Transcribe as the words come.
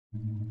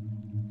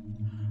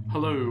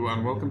Hello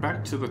and welcome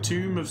back to the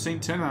Tomb of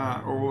Saint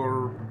Tennor,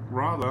 or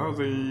rather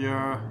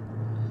the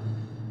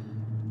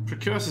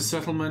precursor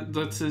settlement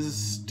that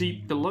is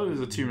deep below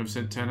the Tomb of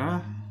Saint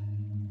Tennor,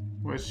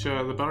 which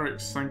the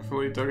Burricks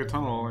thankfully dug a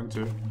tunnel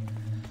into.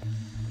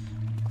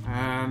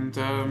 And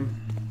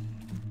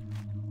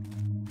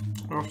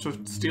we're off to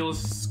steal a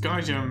sky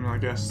gem, I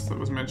guess, that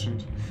was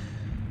mentioned.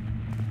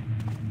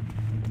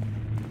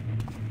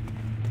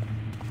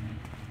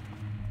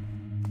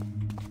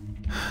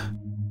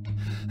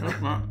 Oh,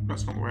 no,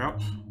 that's not the way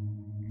up.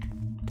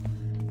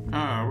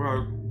 Ah,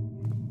 well.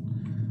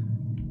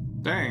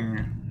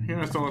 Dang. Here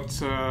I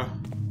thought I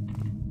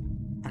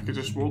could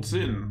just waltz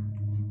in.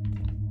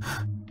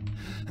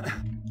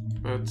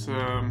 But,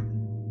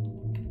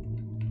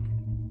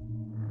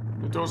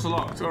 the doors are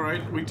locked.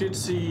 Alright, we did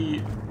see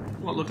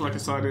what looked like a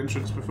side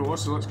entrance before,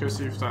 so let's go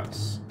see if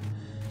that's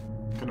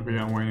gonna be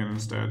our way in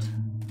instead.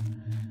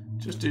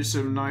 Just do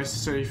some nice,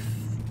 safe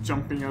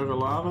jumping over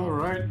lava,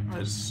 right?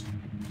 It's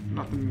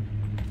nothing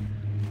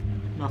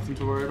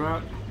to worry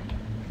about.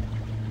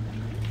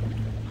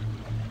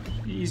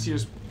 Easy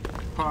as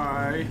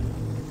pie.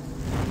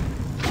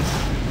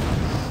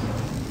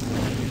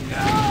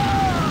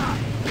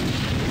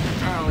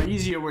 Well,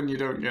 easier when you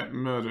don't get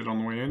murdered on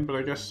the way in, but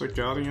I guess they're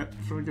guarding it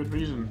for a good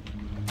reason.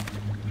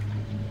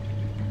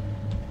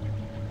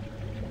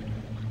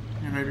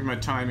 Yeah, maybe my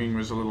timing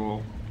was a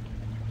little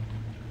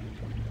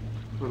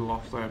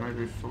off there.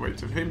 Maybe if I wait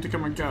for him to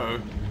come and go.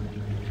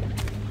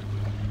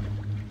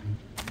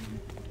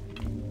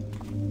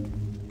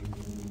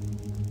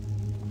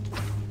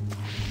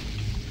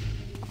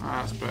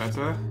 That's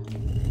better.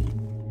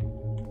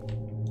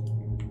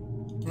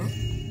 Oh.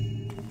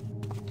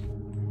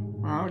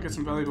 Well, I'll get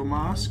some valuable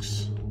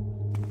masks.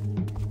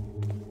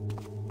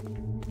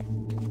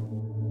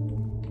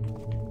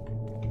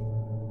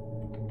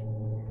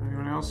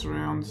 Anyone else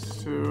around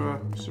to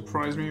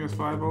surprise me with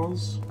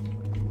fireballs?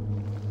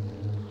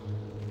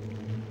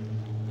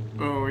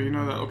 Oh, you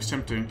know that looks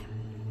tempting.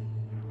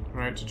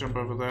 Right, to jump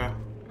over there.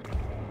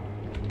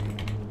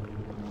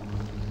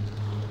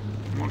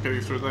 Won't get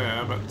you through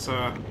there, but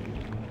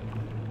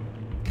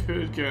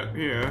could get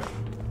here.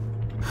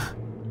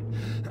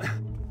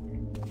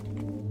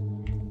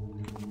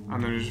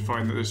 And then you just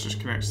find that this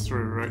just connects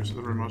through right to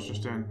the room I was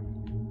just in.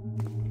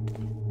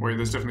 Wait,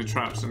 there's definitely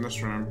traps in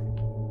this room.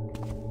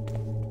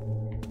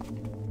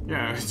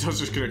 Yeah, it does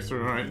just connect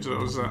through, right? So that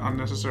was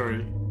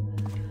unnecessary.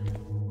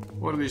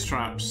 What are these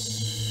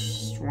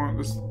traps? One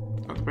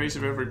at the base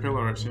of every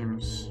pillar, it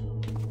seems.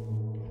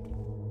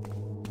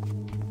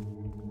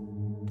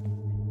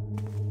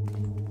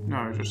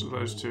 No, just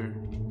those two.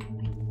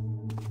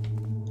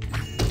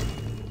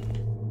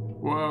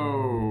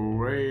 Whoa,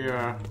 they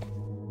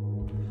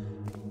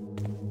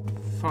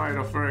fired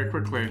off very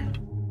quickly,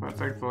 but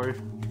thankfully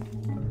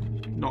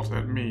not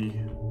at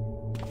me.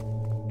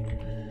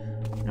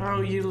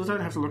 Oh, you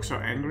don't have to look so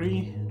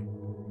angry.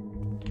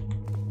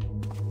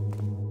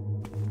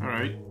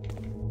 Alright.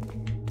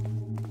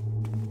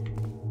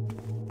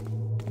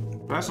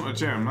 That's not a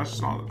gem, that's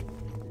not...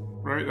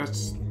 Right,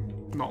 that's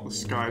not the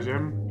sky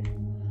gem.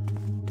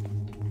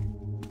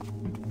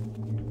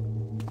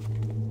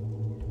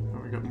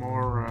 Got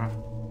more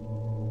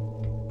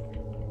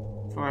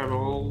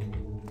fireball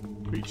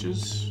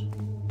creatures.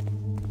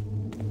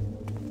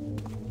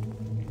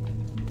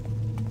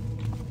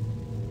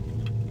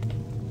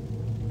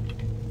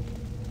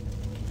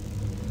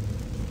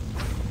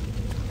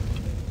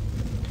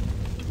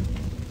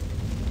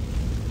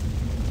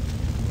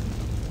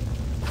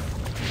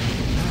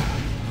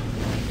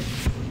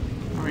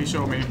 Let me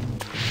show me.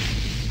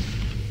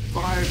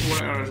 5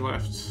 water arrows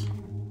left.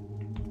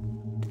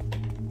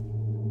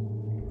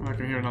 I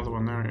can hear another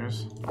one, there he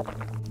is.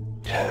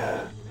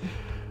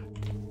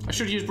 I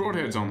should use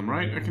broadheads on them,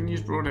 right? I can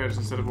use broadheads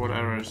instead of water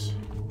arrows.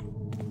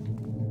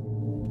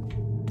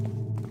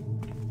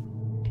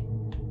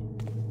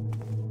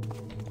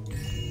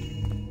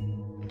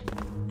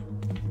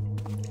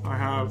 I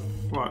have,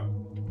 what?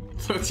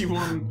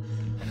 31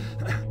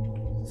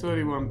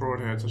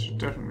 broadheads. I should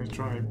definitely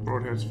try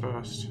broadheads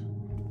first.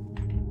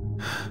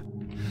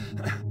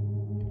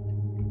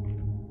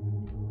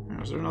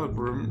 Now, is there another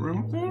room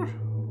up there?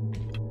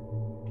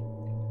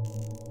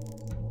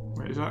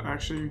 Wait, is that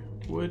actually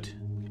wood?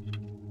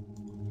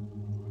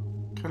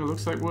 Kind of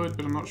looks like wood,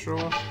 but I'm not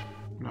sure.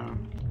 No.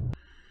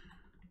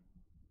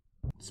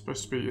 It's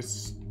supposed to be,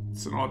 it's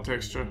an odd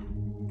texture.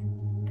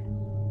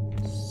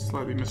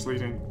 Slightly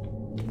misleading.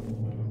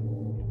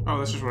 Oh,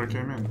 that's just where I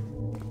came in.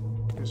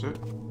 Is it?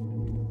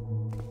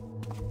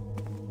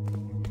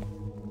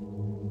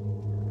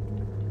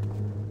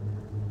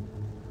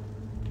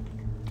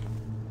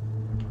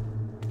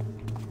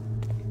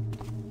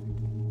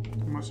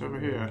 What's over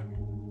here?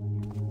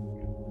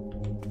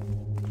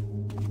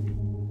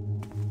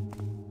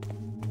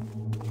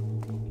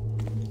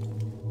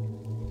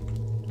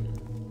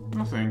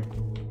 Nothing.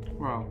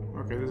 Well,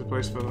 okay, there's a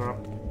place further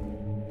up.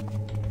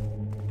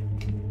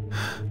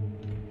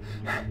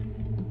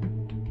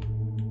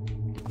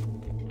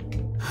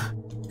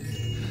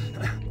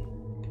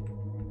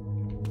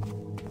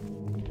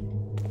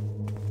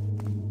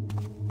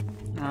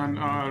 And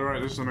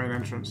right, this is the main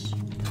entrance,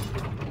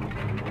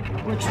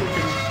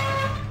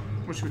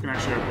 which we can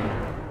actually open.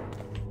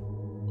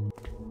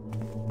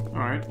 All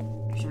right,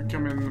 so we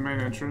come in the main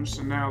entrance,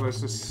 and now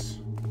there's this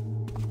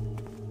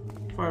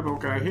fireball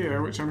guy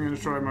here, which I'm going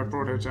to try my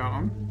broadheads out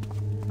on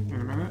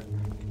in a minute.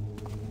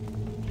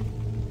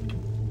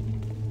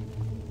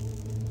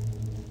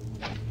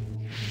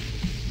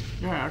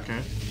 Yeah,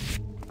 okay.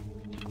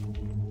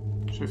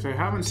 So if they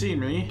haven't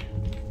seen me,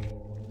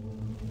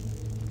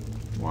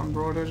 one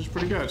broadhead is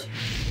pretty good.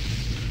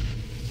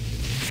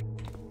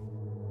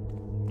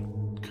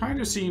 Kind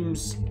of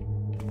seems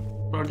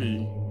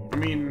buggy. I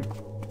mean,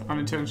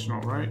 unintentional,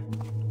 right?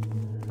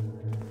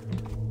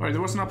 Right,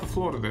 there was an upper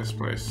floor to this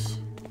place,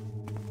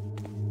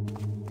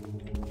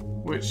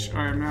 which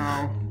I am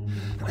now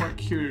quite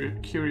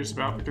curious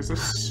about, because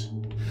this...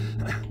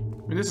 I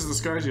mean, this is the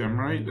Sky Gem,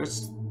 right?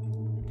 That's...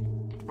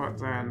 But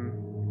then,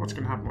 what's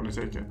going to happen when I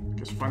take it? I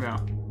guess we'll find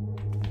out.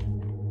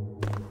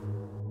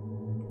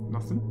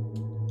 Nothing.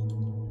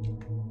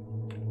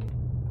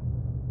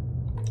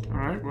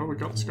 Alright, well, we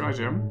got the Sky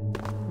Gem.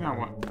 Now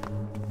what?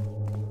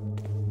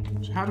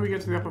 So how do we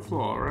get to the upper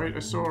floor, right? I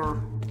saw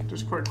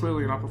there's quite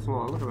clearly an upper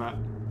floor. Look at that.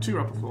 2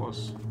 upper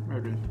floors,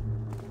 maybe.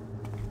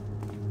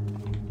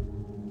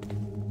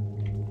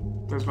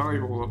 There's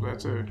valuables up there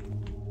too.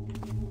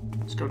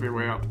 It's got to be a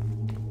way up.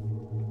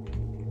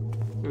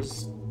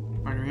 There's...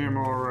 I can hear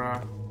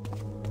more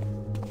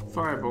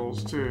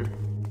fireballs too.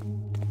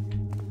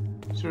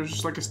 So there's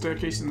just like a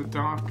staircase in the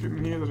dark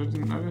in here that I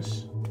didn't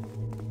notice.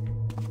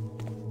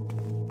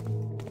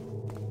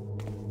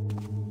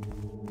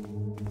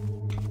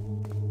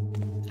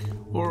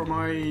 Or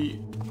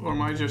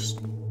am I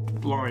just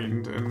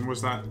blind, and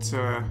was that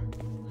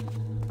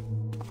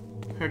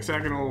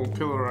hexagonal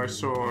pillar I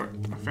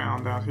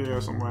found out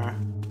here somewhere?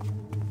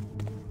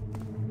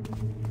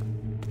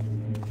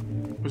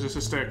 Was this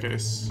a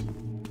staircase?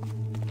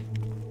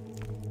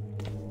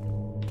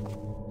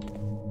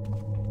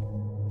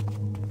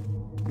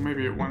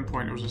 Maybe at one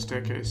point it was a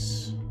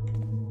staircase.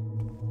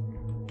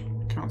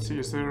 Can't see,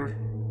 is there...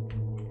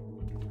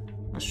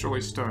 That's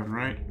surely stone,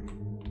 right?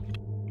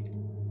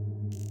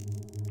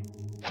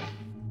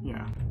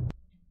 Yeah.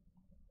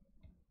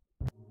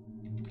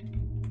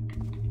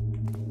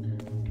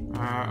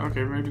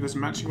 Okay, maybe there's a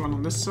matching one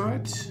on this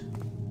side. So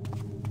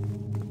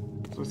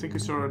I think we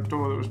saw a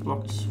door that was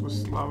blocked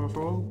with lava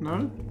fall.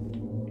 No?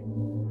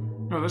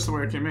 No, that's the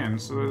way I came in,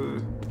 so...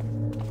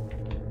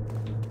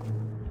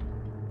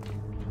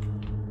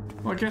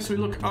 Well, I guess we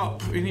look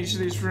up in each of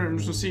these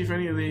rooms and see if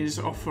any of these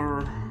offer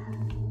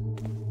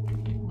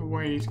a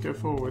way to go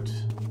forward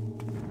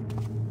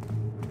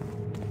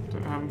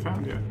that I haven't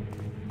found yet.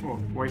 Or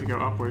way to go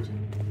upward.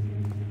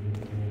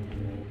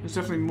 There's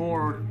definitely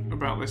more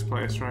about this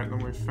place, right, than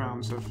we've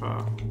found so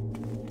far.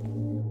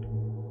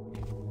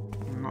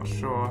 I'm not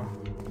sure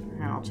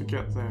how to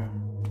get there.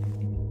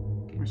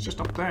 It's just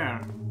up there.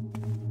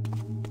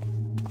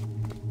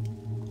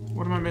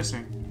 What am I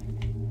missing?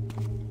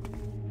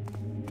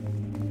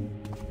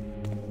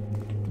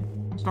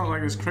 It's not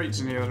like there's crates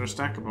in here that are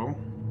stackable.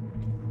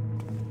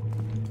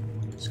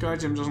 Sky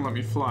Gem doesn't let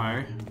me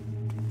fly.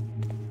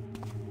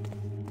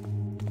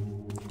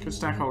 Could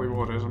stack holy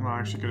waters. I'm not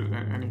actually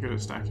any good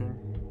at stacking.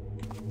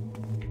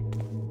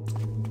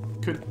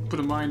 Could put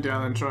a mine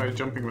down and try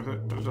jumping with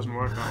it, but it doesn't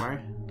work that way.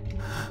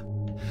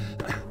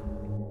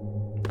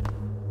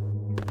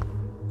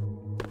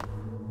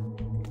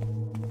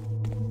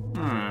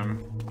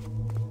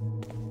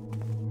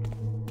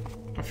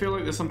 I feel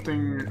like there's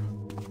something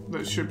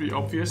that should be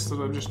obvious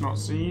that I'm just not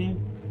seeing.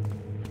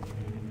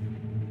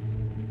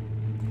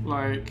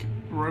 Like,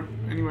 rope,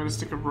 anywhere to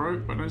stick a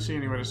rope? I don't see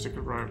anywhere to stick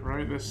a rope,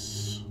 right?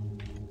 This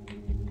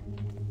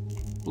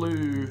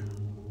blue...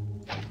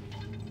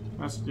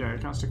 That's, yeah, you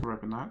can't stick a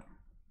rope in that.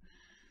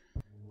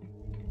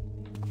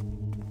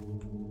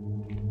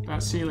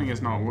 That ceiling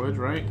is not wood,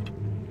 right?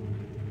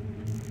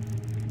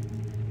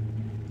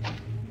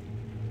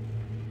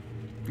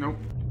 Nope.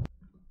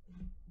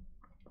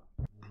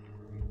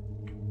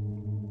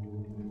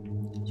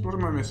 So what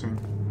am I missing?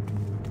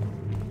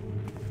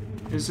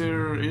 Is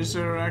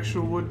there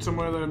actual wood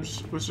somewhere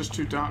that was just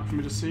too dark for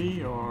me to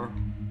see, or?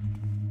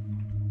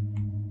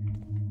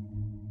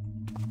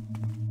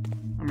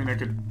 I mean, I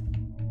could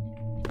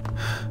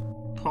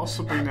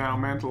possibly now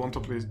mantle on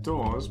top of these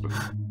doors, but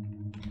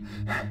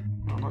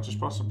well, not just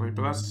possibly,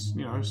 but that's,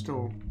 you know,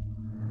 still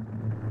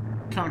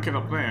can't get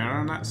up there,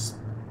 and that's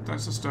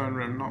a stone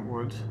rim, not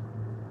wood.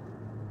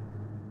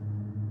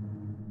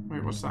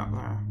 Wait, what's that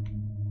there?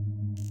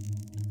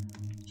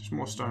 Just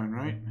more stone,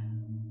 right?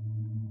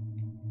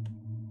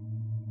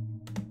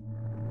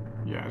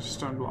 Yeah, it's just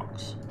stone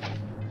blocks.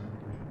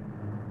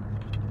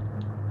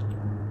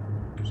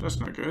 So that's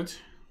not good.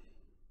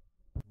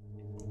 I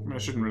mean, I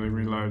shouldn't really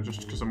reload just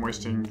because I'm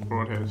wasting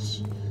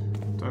broadheads.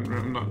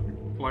 I'm not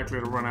likely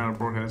to run out of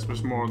broadheads, but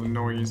it's more the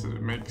noise that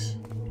it makes.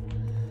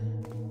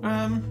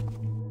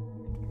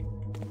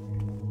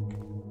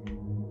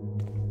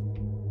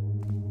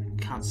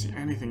 Can't see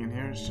anything in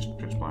here, it's just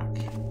pitch black.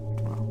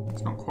 Well,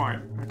 it's not quite.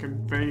 I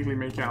can vaguely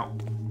make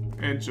out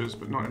edges,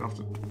 but not enough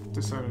to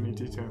discern any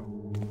detail.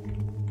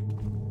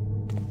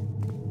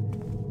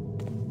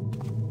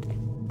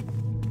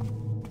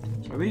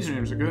 So these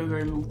rooms are good.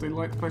 They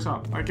light the place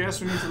up. I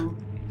guess we need to.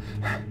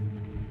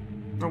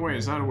 Oh wait,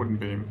 is that a wooden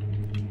beam?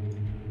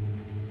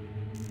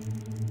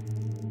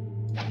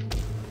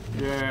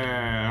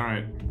 Yeah. All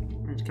right.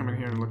 We need to come in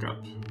here and look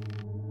up.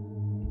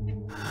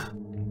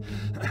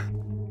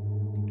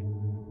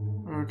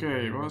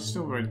 Okay, well it's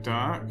still very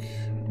dark.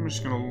 I'm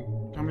just gonna...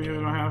 How many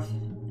do I have?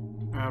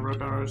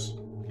 Rope arrows.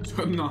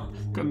 Got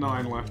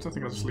 9 left. I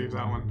think I'll just leave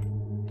that one.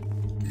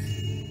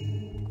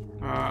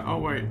 Oh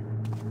wait.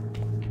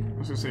 I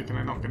was gonna say, can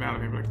I not get out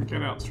of here? But I can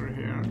get out through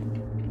here.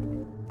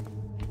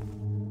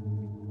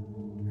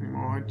 Any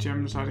more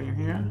gems hiding in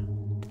here?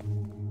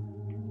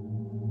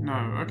 No,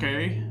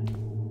 okay.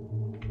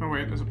 Oh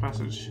wait, there's a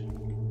passage.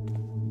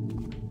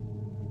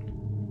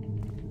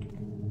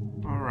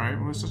 Alright,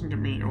 well this doesn't get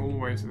me all the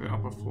way to the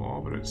upper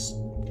floor, but it's...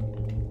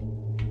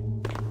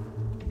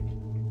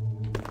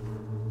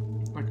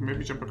 I can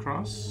maybe jump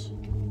across.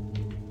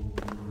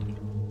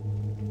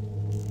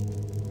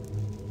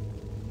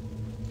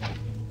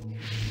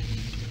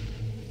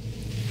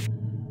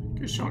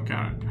 Good shot,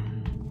 Carrot.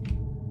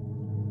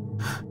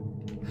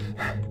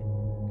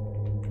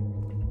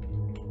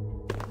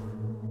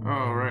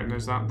 Oh, right, and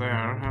there's that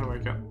there. How do I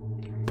get...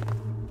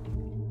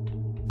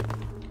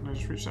 Can I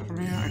just reach that from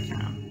here? I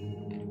can.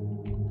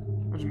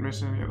 I didn't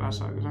miss any at that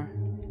side, did I?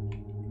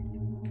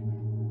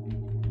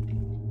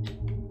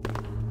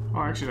 Oh,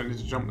 I actually don't need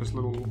to jump this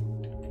little...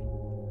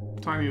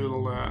 tiny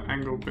little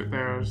angled bit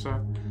there. It's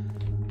a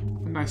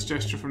nice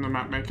gesture from the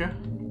map maker.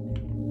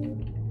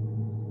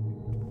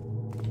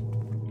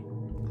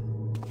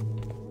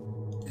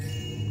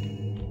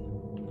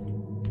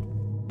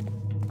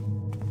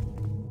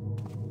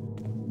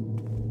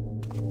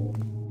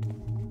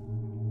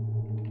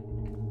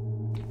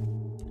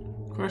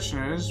 Question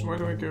is, where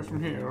do I go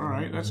from here?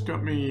 Alright, that's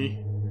got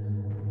me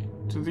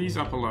to these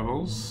upper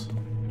levels.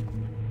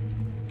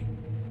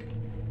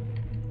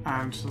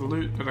 And to the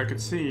loot that I could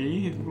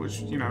see,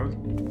 which, you know,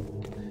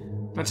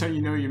 that's how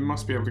you know you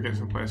must be able to get to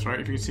the place, right?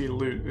 If you can see the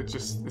loot, it's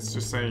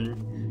just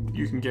saying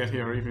you can get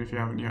here even if you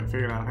haven't yet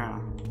figured out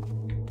how.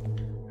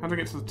 How do I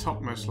get to the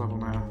topmost level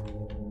now?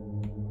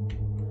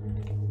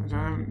 I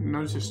haven't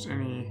noticed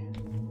any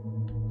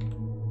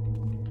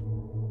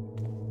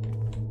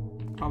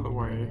other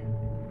way.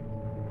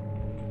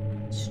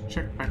 Let's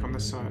check back on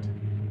this side.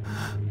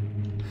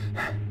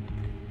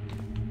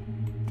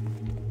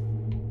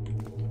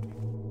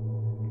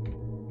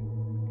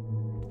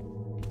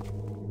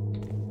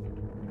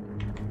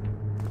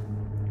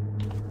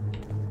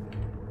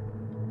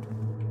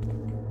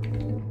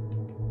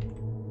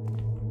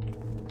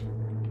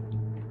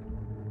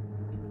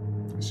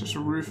 It's just a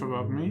roof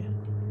above me.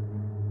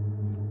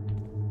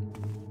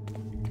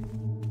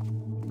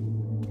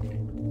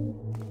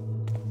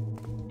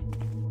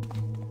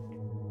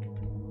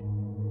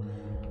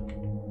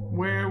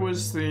 Where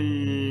was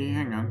the...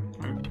 Hang on.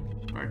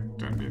 I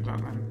don't need that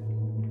then.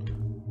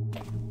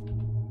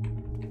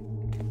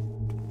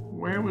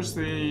 Where was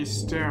the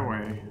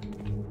stairway?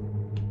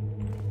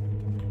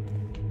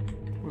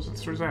 Was it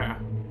through there?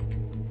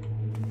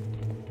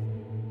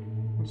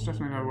 There's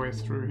definitely no way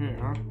through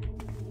here.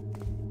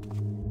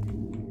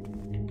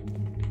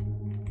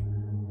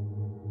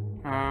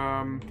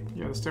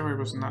 Yeah, the stairway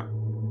was in that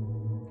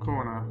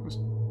corner.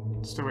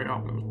 The stairway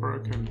up that was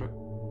broken, but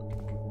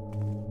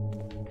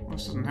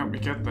this doesn't help me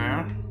get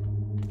there.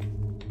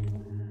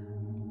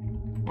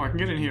 Well, I can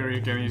get in here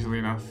again easily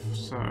enough,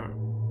 so...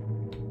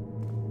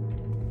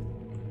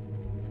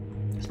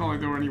 It's not like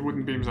there were any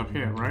wooden beams up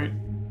here, right?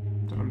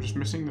 That I'm just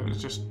missing, that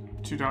it's just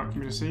too dark for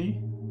me to see?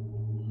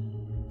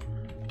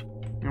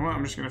 You know what,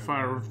 I'm just going to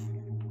fire a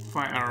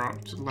fire arrow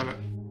up to let it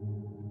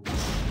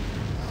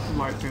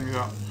light things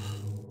up.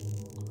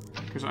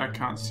 Because I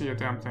can't see a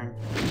damn thing.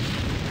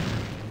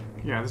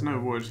 Yeah, there's no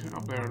wood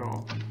up there at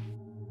all.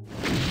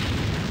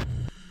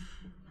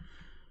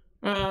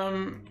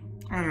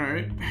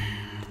 Alright.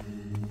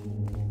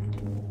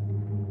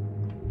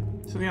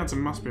 So the answer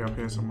must be up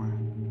here somewhere.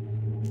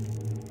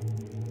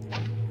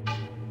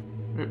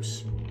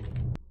 Oops.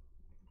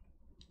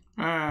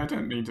 I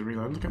don't need to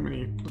reload. Look how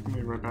many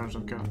rope arrows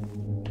I've got.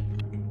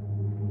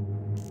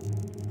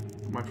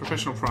 My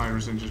professional prior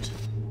is injured.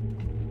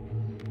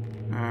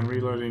 And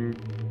reloading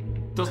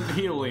doesn't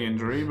heal the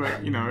injury,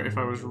 but, you know, if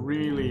I was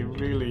really,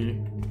 really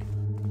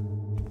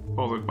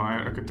bothered by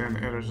it, I could then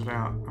edit it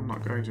out. I'm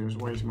not going to. It's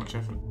way too much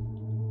effort.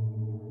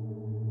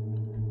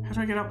 How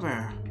do I get up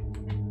there?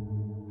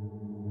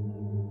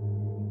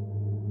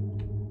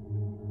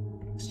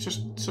 It's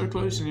just so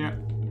close and yet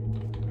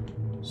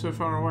so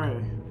far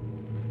away.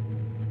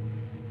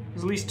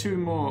 There's at least 2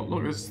 more.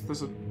 Look,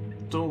 there's a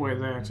doorway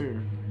there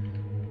too.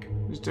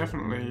 There's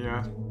definitely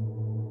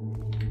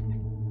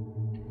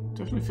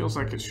definitely feels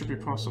like it should be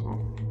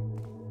possible.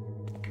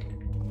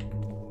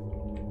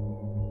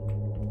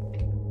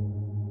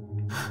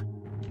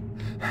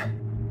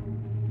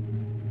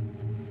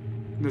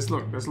 There's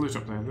loot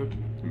up there.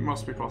 It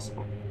must be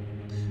possible.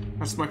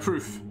 That's my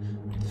proof.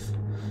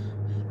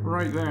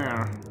 right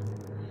there.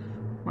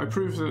 My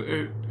proof that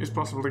it is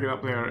possible to get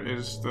up there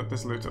is that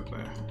there's loot up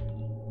there.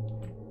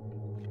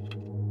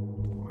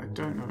 What I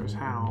don't know is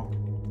how.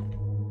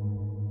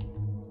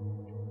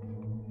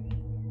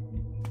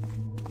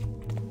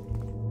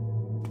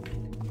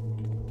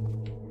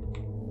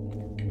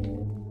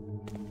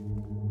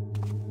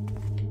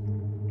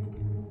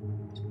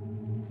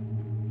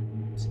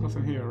 There's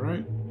nothing here,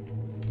 right?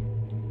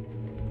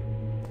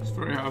 It's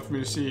very hard for me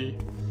to see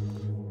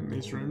in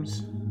these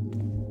rooms.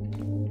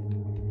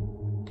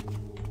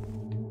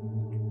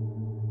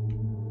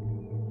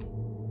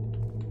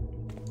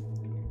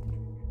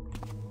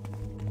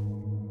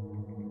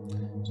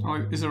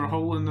 Is there a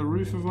hole in the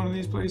roof of one of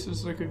these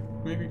places that I could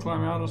maybe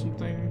climb out or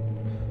something?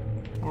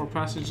 Or a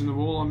passage in the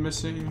wall I'm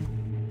missing?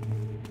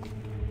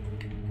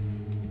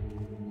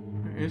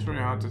 It is very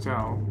hard to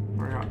tell,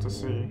 very hard to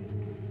see.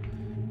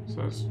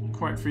 So it's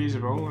quite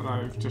feasible that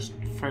I've just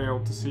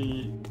failed to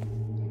see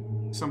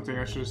something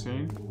I should have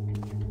seen.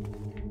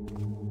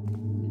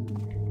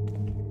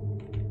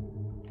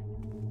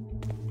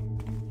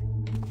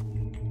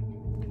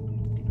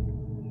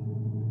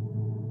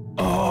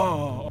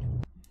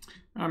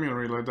 I'm gonna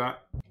reload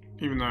that,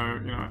 even though,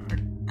 you know, I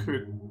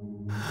could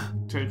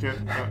take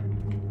it, but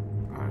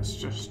it's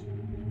just...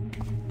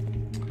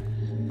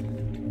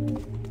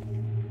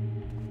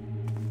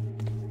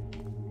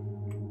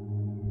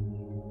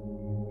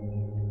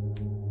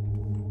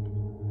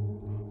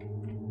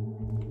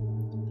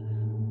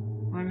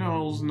 Right, no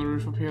holes in the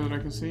roof up here that I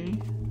can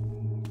see.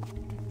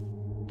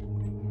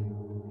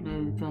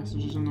 No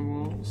passages in the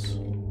walls.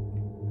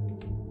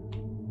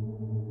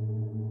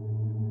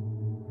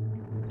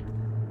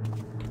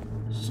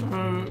 So,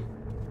 I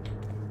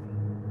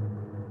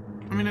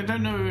mean, I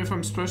don't know if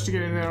I'm supposed to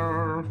get in there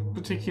or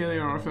particularly,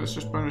 or if it's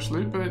just bonus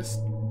loot, but it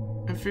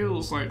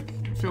feels like,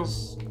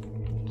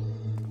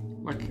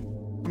 I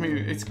mean,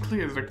 it's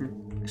clear that I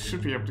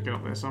should be able to get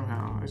up there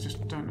somehow. I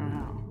just don't know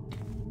how.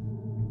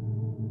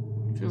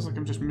 It feels like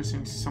I'm just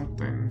missing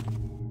something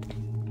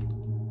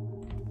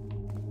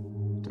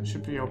that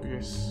should be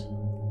obvious.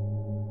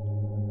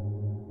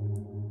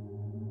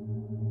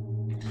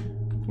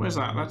 Where's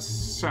that? That's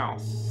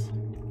south.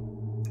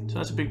 So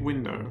that's a big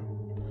window.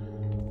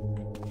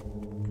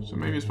 So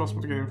maybe it's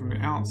possible to get in from the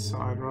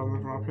outside rather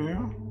than from up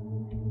here?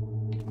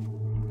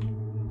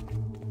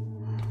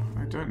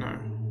 I don't know.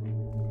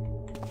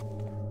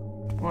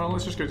 Well,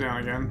 let's just go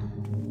down again.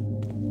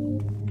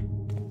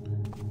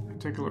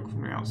 And take a look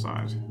from the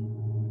outside.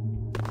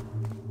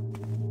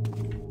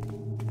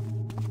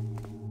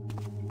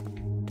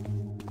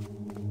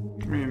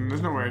 I mean,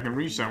 there's no way I can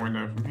reach that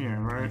window from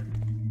here, right?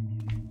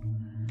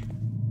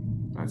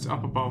 That's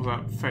up above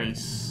that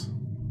face.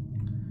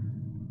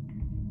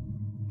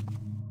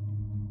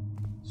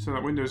 So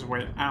that window's a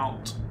way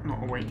out,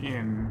 not a way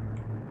in.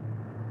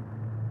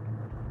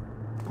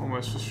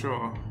 Almost for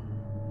sure.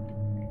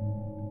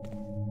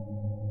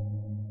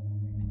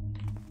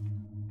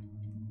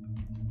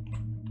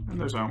 And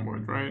those aren't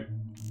wood, right?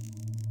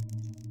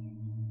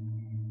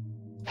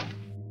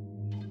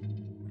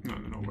 No,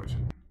 they're not wood.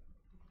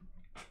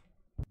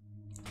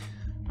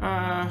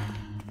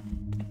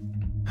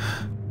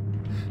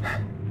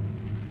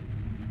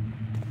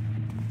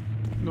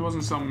 There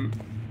wasn't some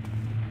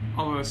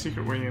other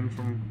secret way in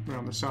from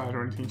around the side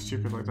or anything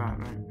stupid like that,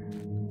 right?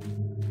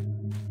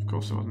 Of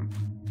course it wasn't.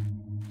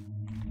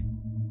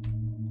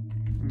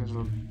 And there's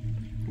a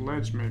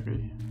ledge,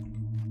 maybe.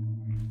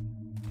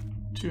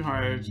 Too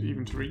high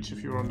even to reach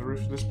if you were on the roof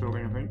of this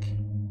building, I think.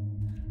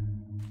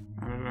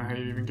 I don't know how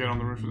you even get on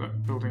the roof of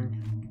that building.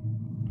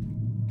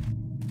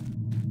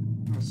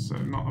 That's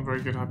not a very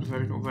good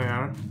hypothetical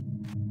there.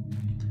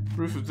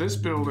 Roof of this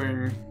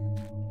building...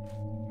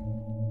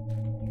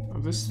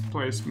 This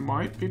place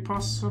might be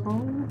possible. I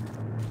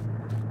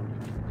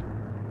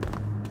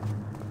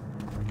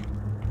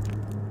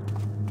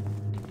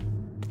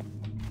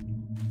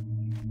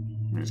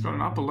mean, it's got an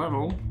upper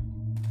level.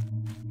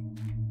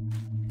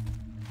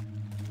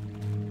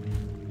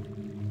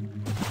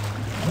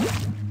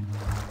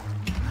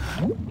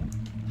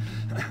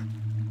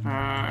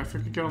 If I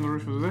could get on the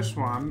roof of this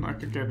one, I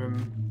could get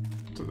in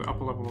to the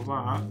upper level of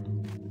that.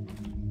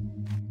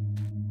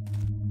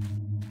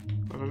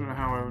 But I don't know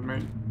how I would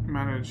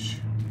manage.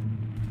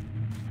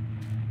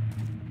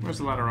 Where's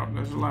the ladder up?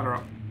 There's a ladder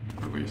up,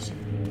 at least.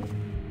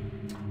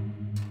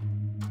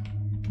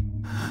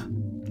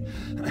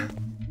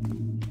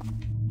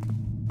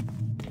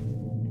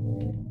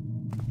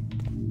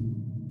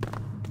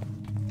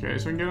 Okay,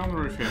 so we can get on the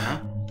roof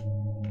here.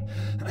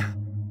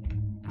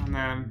 And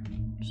then,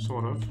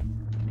 sort of,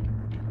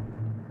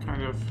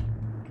 kind of,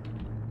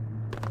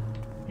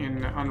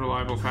 in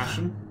unreliable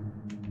fashion.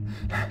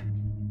 There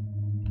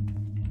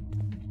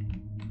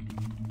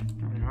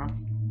we are.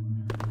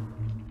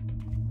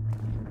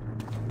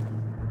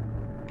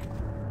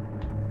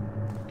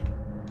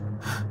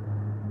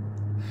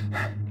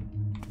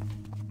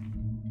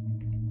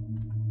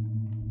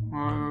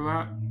 Well,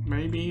 that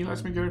maybe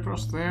lets me get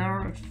across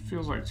there. It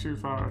feels like too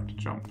far to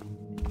jump.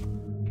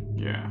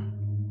 Yeah.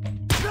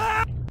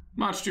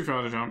 Much too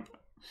far to jump.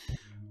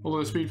 Although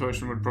the speed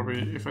potion would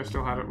probably, if I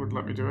still had it, would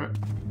let me do it.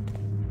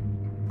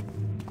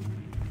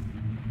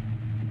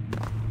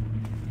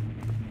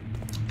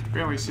 I can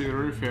barely see the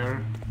roof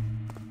here.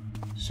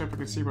 Just hope I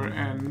can see where it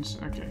ends.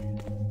 Okay.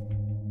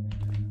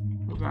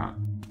 With that.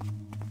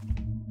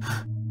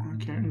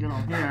 Okay, I can get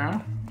on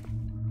here.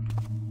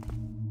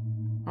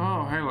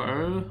 Oh,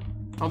 hello.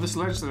 Oh, this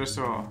ledge that I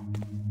saw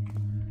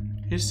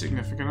is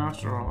significant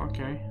after all.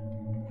 Okay.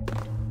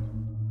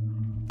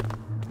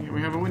 Here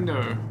we have a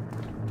window.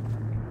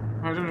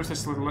 I don't know if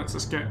this lets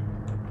us get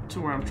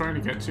to where I'm trying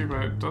to get to,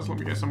 but it does let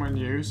me get somewhere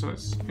new, so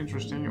that's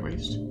interesting at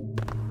least.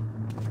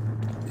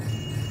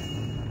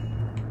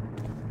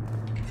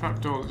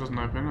 Trapdoor that doesn't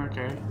open,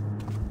 okay.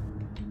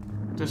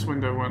 This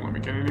window won't let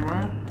me get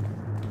anywhere.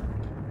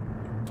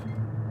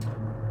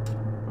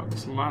 But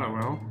this ladder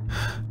will.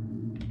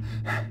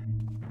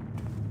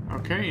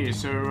 Okay,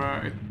 so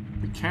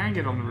we can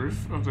get on the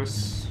roof of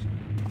this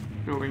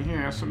building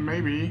here, so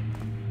maybe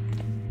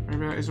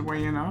that is a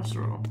way in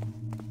after all.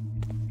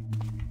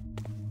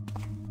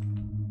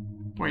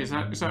 Wait,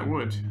 is that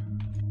wood?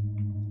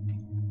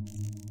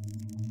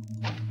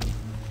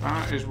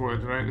 That is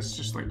wood, right? It's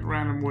just like a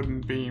random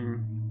wooden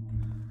beam.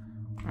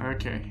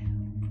 Okay.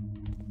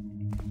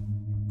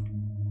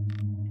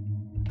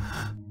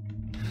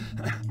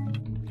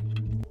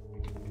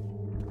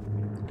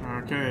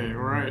 Okay,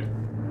 right.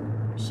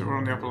 So we're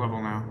on the upper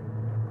level now.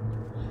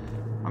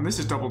 And this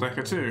is double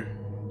decker too.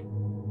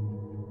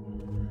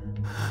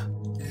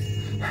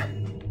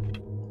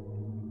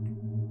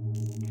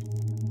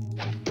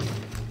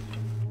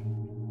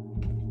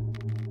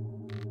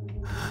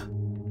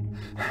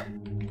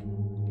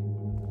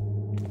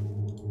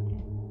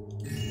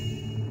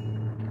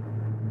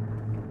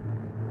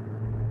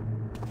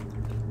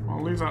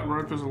 I'll leave that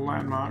rope as a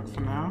landmark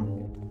for now.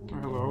 Oh,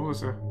 hello,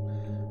 there's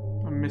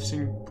a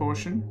missing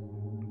portion.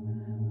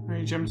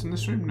 Any gems in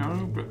this room?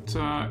 No, but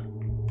I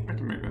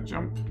can make that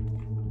jump.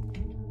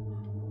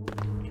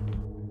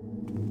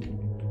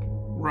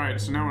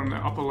 Right, so now we're on the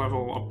upper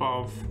level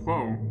above.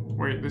 Whoa,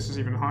 wait, this is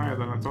even higher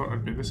than I thought it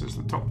would be. This is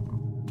the top.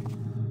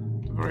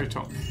 The very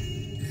top.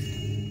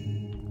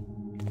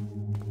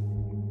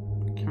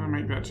 Can I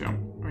make that jump?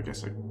 I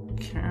guess I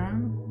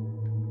can.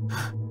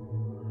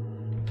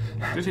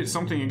 Did hit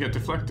something and get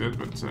deflected,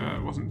 but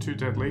it wasn't too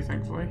deadly,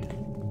 thankfully.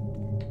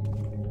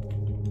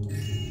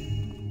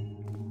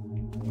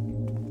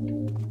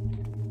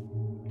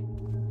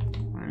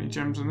 Any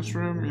gems in this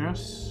room?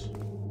 Yes.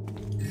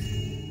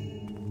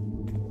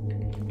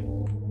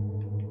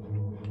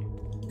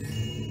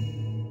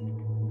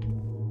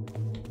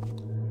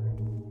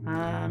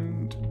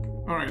 And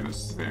alright,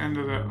 that's the end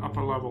of the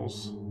upper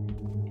levels.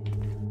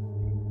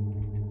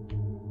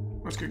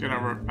 Let's go get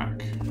our rope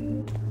back.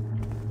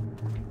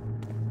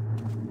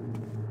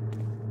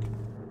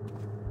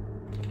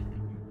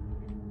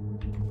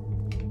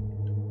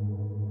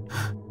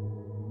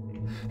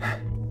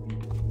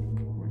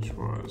 Which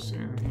was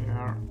in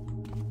here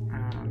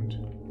and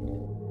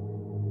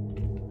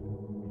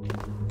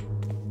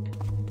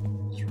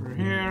through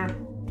here.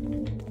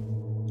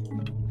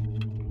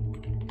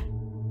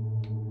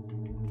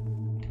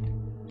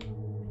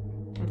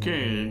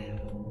 Okay,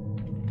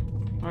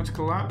 that's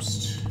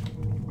collapsed.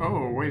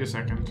 Oh, wait a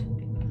second.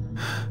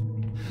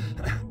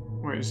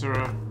 Wait, is there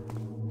a...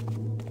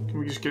 Can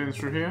we just get in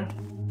through here?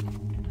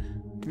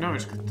 No,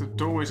 it's the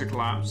doorways are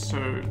collapsed,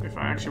 so if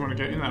I actually want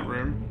to get in that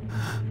room,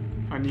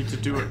 I need to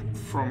do it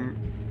from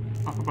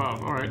up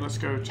above. Alright, let's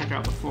go check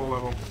out the floor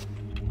level.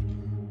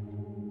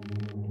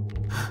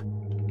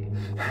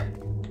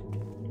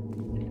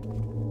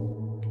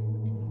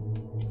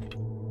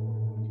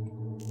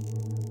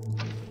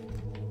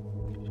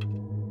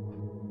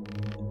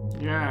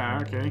 Yeah,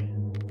 okay.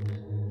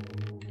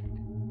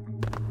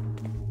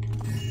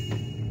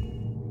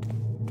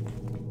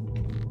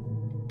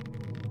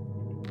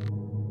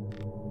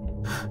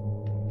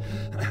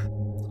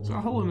 There's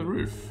a hole in the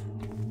roof.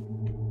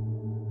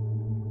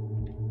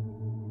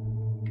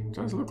 It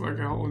does look like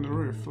a hole in the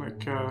roof.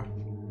 Like,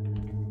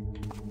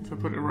 if I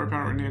put a rope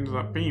out at the end of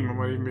that beam, I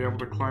might even be able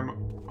to climb up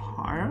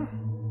higher.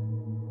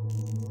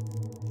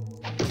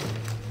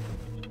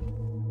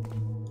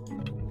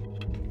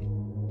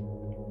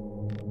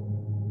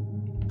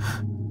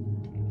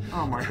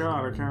 Oh my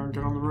god, I can't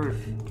get on the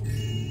roof.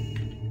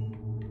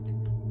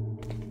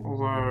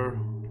 Although,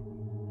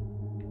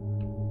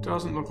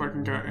 doesn't look like I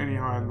can go any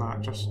higher than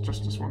that, just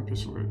this one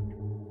piece of loot.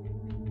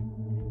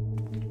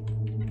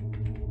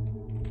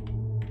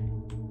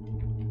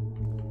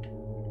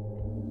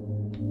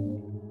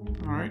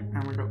 Alright,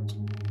 and we got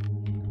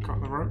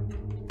the rope.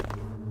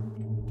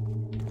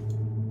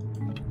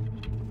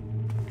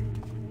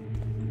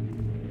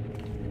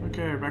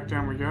 Okay, back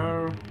down we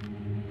go.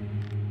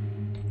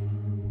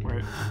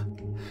 Wait,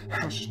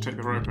 let's just take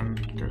the rope and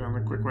go down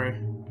the quick way.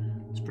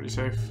 It's pretty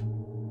safe.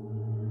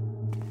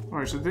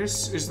 Alright, so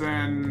this is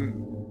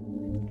then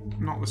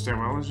not the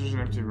stairwell, this is an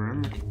empty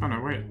room. Oh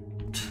no, wait.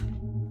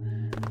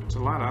 It's a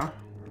ladder.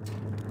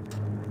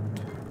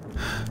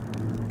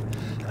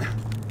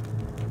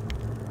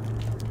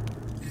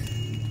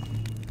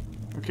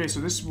 Okay, so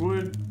this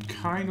would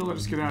kind of let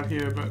us get out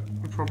here, but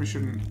we probably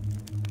shouldn't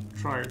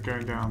try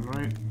going down,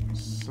 right?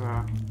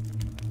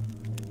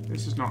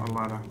 This is not a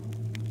ladder.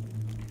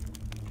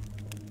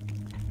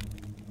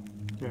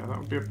 Yeah, that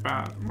would be a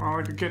bad... Well,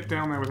 I could get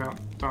down there without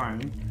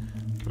dying,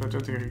 but I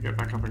don't think I could get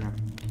back up again.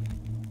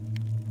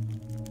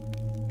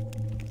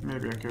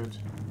 Maybe I could.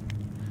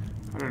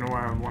 I don't know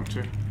why I would want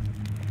to.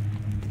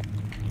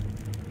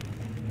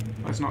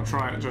 Let's not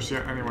try it just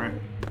yet anyway.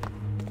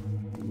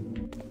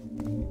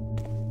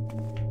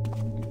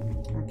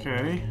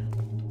 Okay.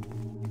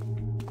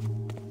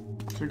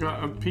 So we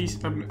got a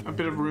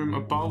bit of room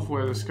above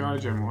where the sky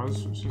gem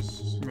was, which is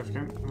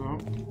significant. Hello.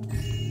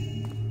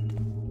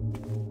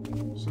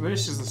 So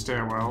this is the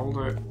stairwell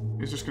that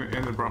is just going to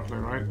end abruptly,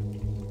 right?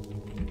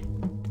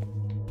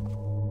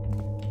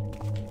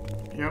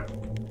 Yep.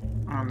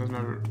 And there's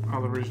no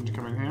other reason to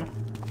come in here,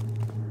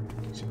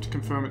 except to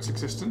confirm its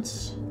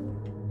existence.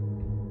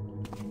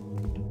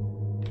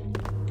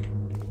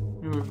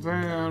 Loot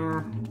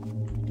there.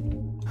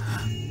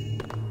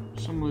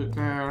 Some loot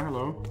there.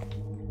 Hello.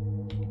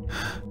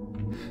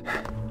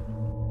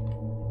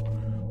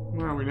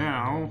 Where are we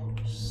now?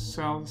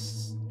 South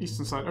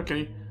eastern side.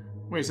 Okay.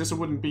 Wait, is this a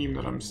wooden beam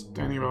that I'm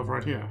standing above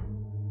right here?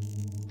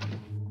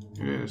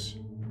 It is.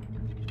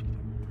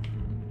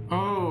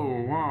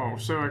 Oh, wow.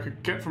 So I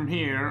could get from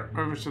here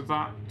over to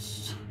that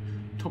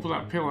top of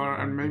that pillar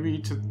and maybe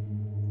to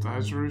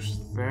those roofs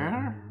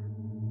there?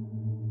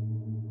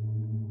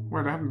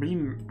 Wait, I haven't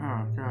been...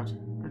 Oh, God.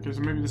 Okay, so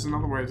maybe there's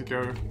another way to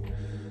go.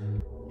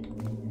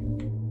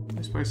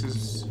 This place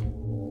is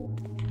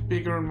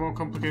bigger and more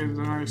complicated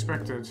than I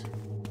expected.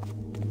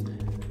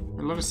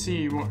 But let us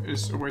see what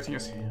is awaiting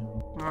us here.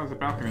 Oh, the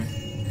balcony.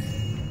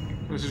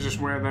 This is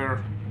just where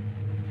their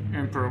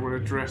emperor would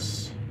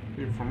address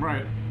people from.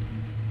 Right.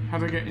 How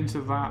do I get into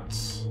that?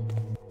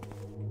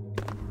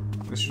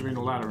 There should have been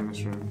a ladder in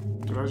this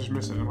room. Did I just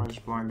miss it? Am I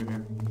just blind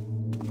again?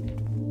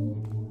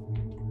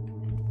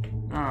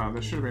 Ah,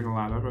 there should have been a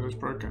ladder, but it's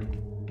broken.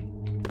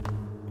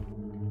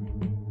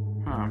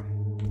 Huh.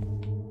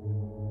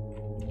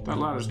 That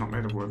ladder's not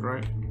made of wood,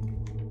 right?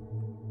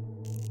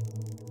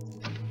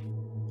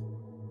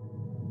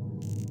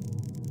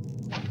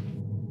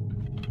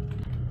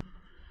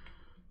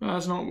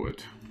 That's not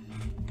wood.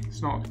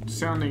 It's not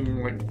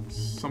sounding like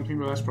something,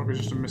 but that's probably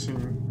just a missing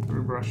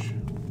room brush.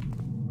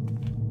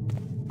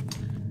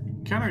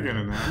 Can I get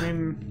in there? I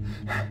mean...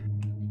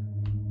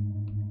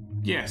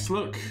 Yes,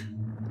 look!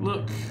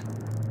 Look!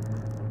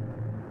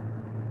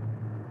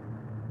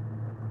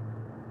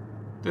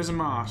 There's a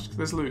mask.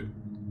 There's loot.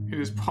 It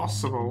is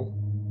possible,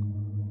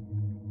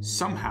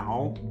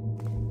 somehow,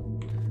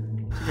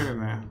 to get in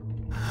there.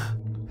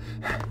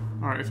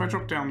 Alright, if I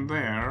drop down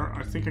there,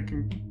 I think I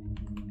can...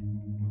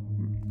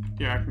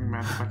 Yeah, I can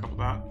mount it back up with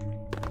that.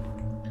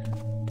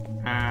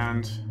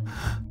 And...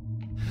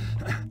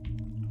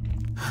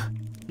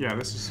 Yeah,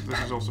 this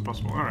is also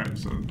possible. Alright,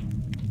 so...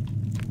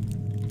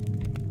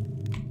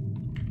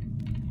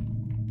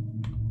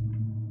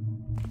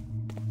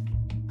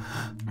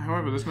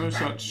 However, there's no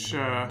such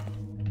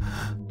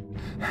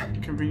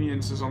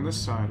conveniences on this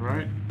side,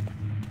 right?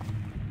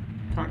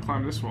 Can't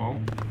climb this wall.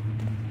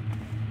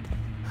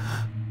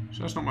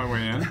 So that's not my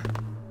way in.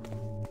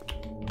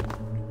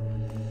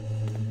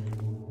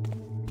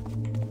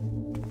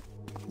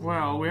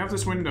 Well, we have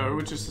this window,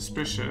 which is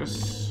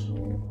suspicious.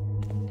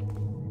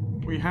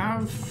 We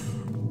have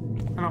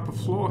an upper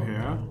floor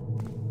here.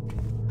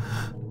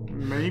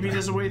 Maybe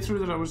there's a way through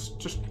that it was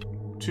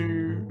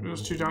too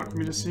dark for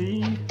me to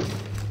see.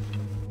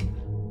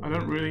 I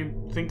don't really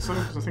think so,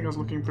 because I think I was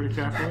looking pretty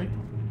carefully.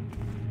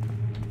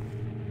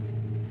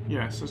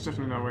 Yes, there's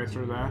definitely no way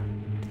through there.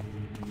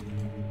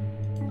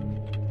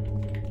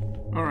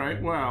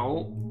 Alright,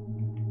 well...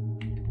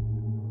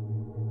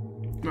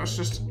 Let's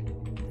just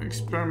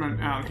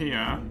experiment out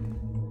here.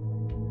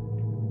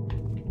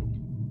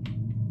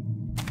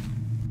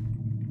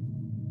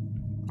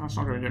 That's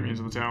not going to get me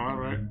into the tower,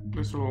 right?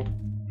 This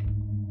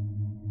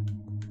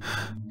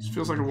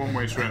feels like a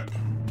one-way trip.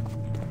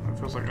 It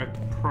feels like I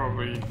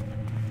probably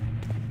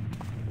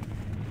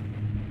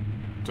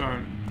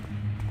don't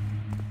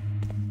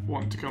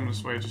want to come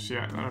this way just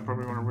yet, and I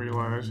probably want to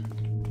reload.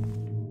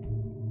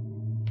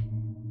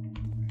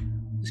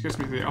 This gets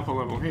me to the upper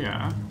level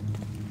here,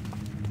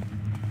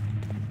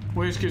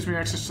 which gives me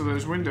access to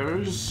those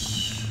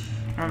windows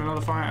and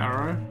another fire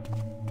arrow.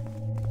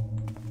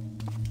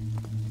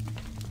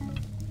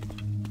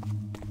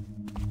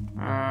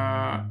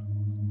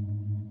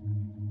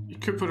 You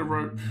could put a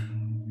rope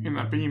in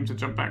that beam to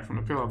jump back from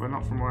the pillar, but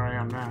not from where I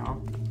am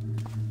now.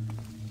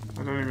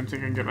 I don't even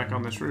think I can get back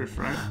on this roof,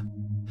 right?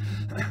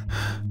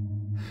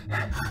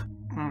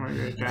 Oh,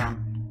 maybe I can.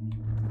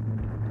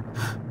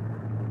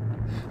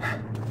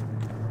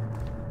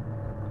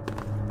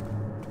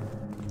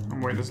 Oh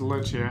wait, there's a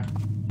ledge here.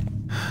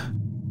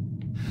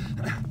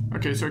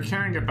 Okay, so I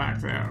can get back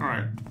there.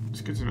 Alright,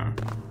 it's good to know.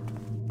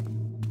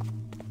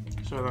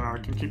 So then I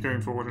can keep going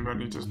forward and don't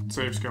need to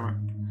save scum it.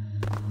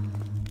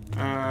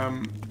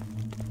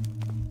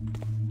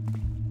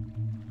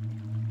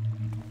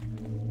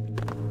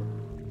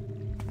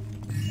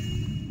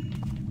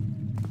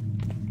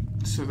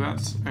 So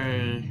that's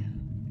a...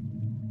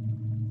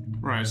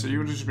 Right, so you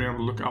would have just been able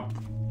to look up.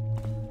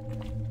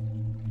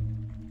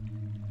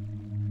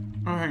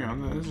 Oh, hang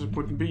on, this is a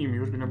wooden beam.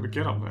 You would have been able to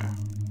get up there.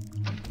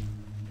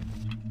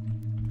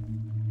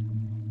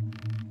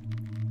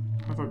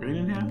 Have I been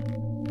in here?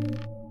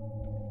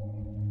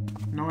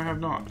 No, I have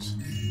not.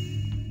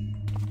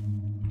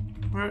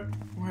 Where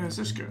does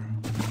this go?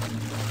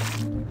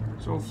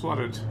 It's all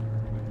flooded.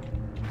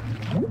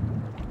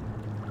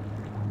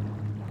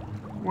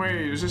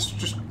 Wait, is this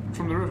just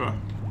from the river?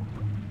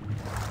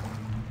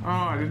 Oh,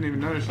 I didn't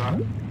even notice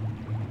that.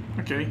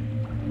 Okay.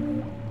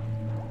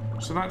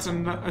 So that's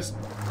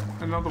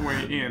another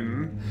way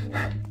in.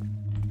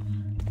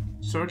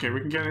 So, okay, we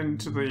can get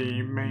into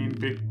the main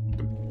the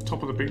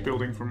top of the big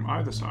building from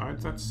either side.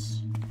 That's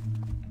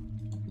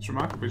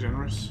remarkably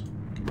generous.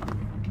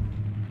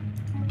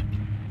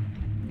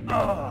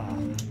 Oh,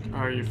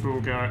 you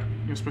fool, Garrett.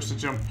 You're supposed to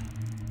jump.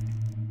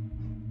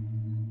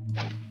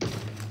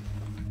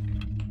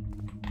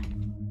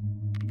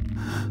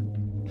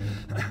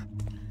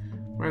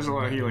 Where's a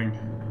lot of healing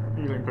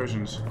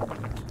potions?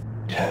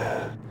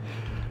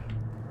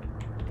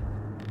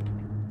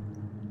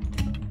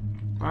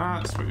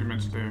 That's what you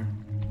meant to do.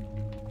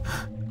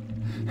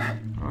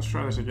 Let's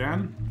try this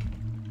again.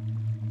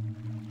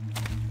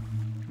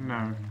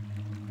 No.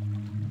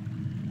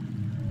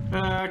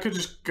 I could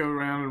just go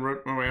around and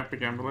rope my way up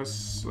again, but let's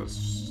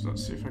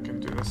see if I can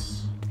do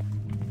this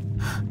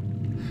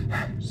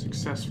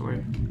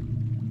successfully.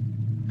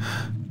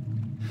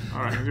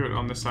 Alright, I can do it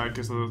on this side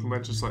because the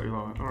ledge is slightly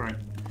lower. Alright.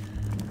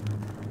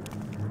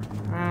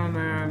 And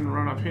then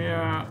run up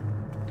here.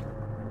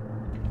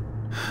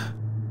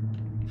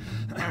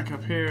 Back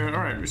up here.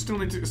 Alright, we still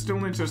need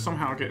to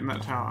somehow get in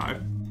that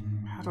tower.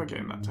 How do I get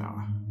in that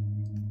tower?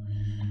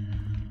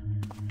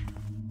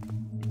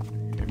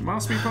 It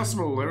must be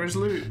possible. There is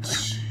loot.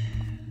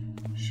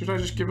 Should I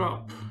just give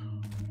up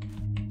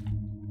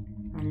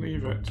and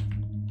leave it?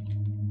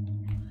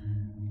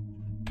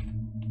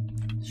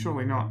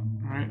 Surely not,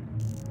 right?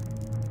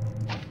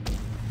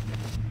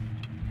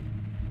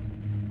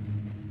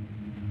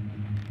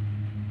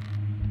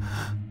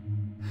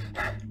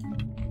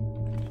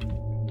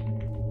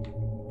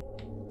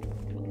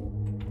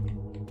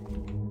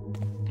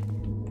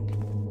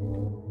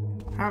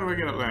 How do I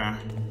get up there?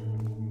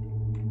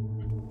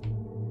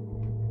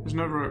 There's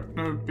no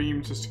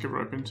beam to stick a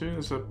rope into.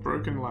 There's a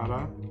broken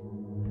ladder.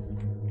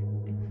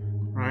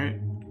 Right?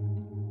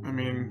 I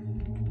mean...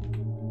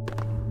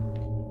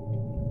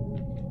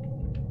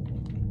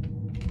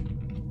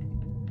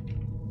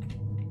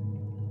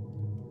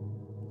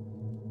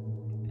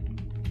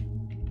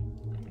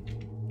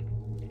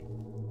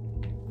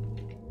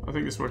 I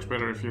think this works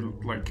better if you're,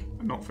 like,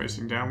 not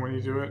facing down when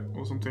you do it,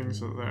 or something,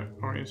 so that they're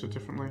oriented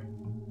differently.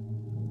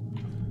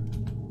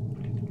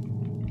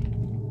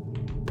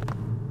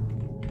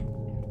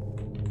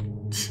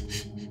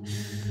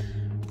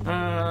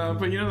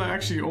 But you know, that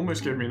actually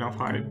almost gave me enough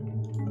height.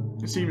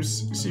 It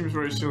seems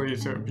very silly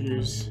to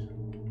abuse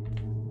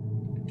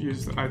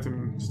the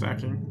item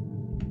stacking.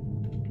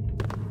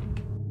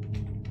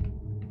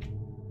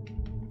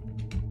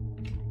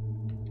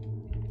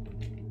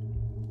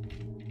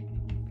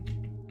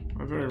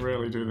 I very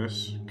rarely do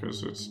this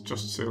because it's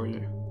just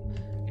silly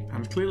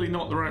and clearly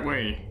not the right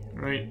way,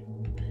 right?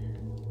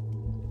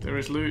 There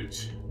is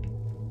loot.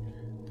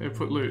 They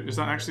put loot. Is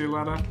that actually a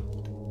ladder?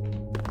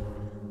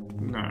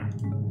 No.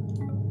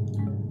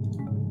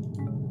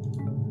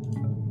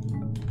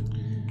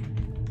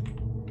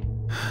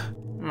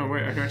 Oh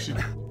wait, I can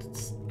actually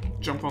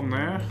jump on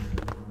there.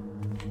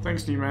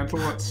 Thanks, new mantle.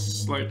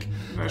 That's like,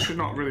 that should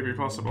not really be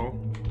possible.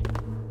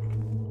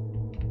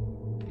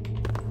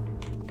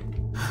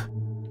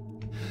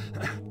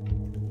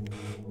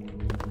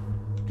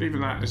 But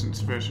even that isn't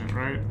sufficient,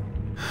 right?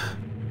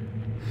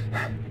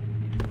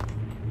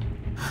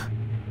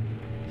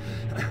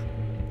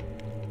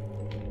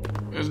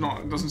 It's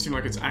not. It doesn't seem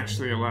like it's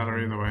actually a ladder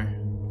either way.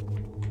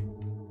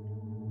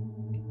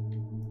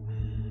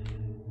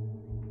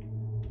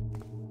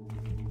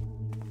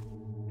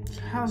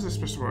 How's this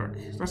supposed to work?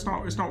 That's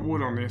not. It's not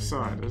wood on the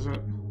side, is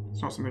it?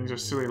 It's not something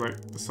just silly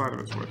like the side of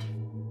it's wood.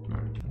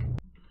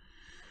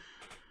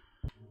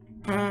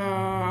 No.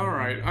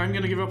 Alright. I'm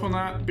gonna give up on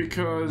that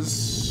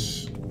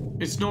because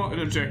it's not an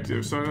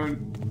objective, so I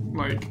don't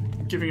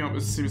like giving up.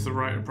 Seems the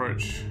right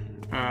approach.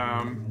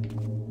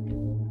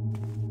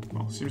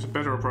 Well, seems a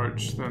better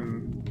approach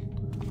than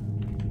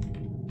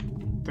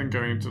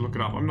going to look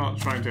it up. I'm not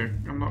trying to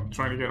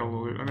get all the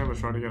loot. I never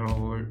try to get all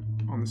the loot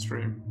on the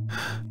stream.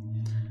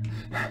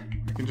 I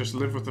can just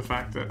live with the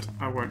fact that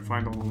I won't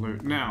find all the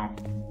loot. Now,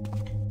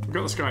 we've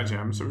got the sky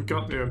gem, so we've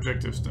got the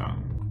objectives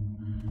done.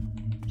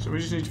 So we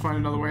just need to find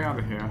another way out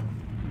of here.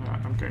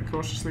 I'm going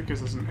cautiously because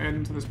there's an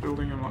end to this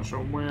building. I'm not sure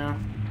where.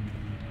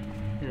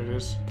 Here it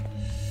is.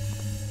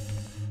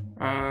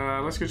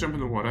 Let's go jump in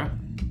the water.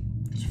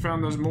 Because we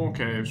found those more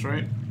caves,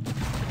 right?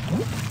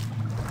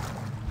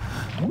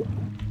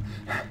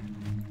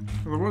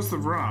 Well, there was the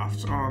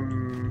raft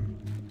on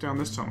down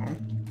this tunnel.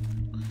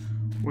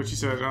 Which he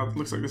said, oh,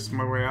 looks like this is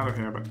my way out of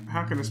here, but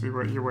how can this be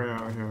your way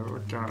out of here?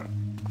 Look at it.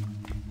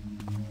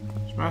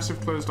 There's massive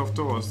closed off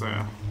doors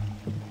there.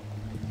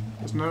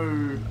 There's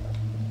no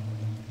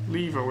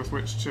lever with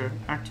which to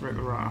activate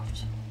the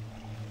raft.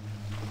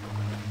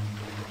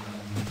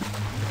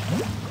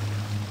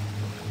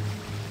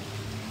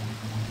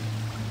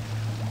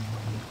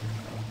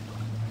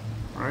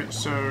 Alright,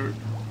 so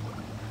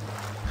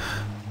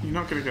you're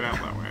not going to get out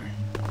that way.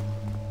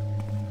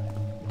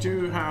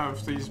 Do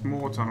have these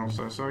more tunnels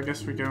though, so I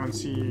guess we go and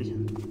see.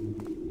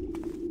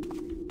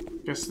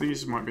 Guess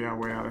these might be our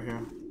way out of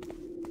here.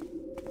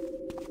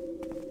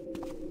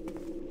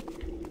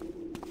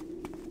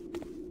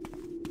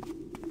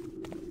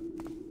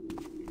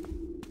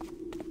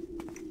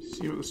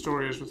 See what the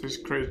story is with these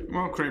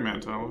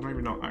Crayman tunnels.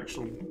 Maybe not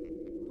actual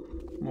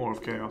more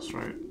of chaos,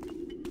 right?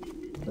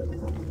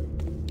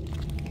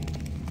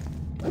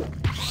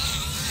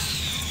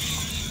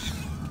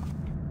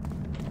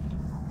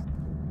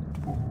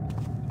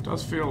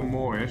 Does feel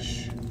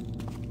more-ish.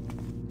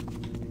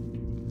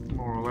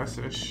 More or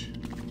less-ish.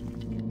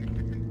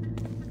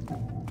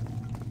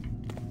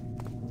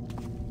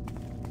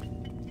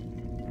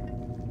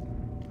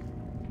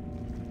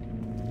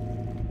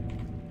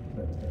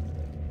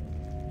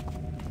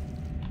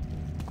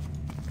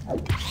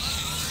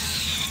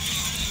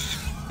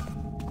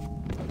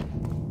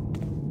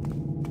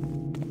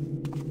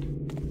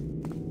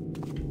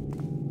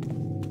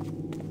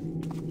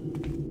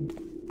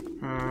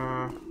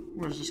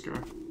 Where does this go?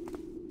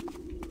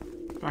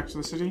 Back to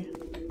the city?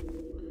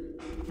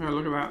 Oh,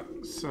 look at that.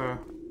 It's a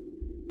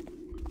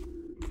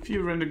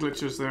few render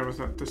glitches there with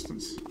that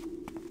distance.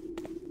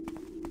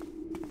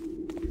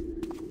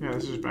 Yeah,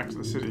 this is back to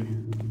the city.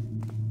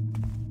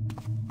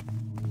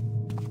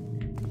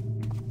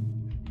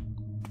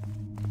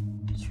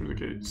 Through the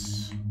gates.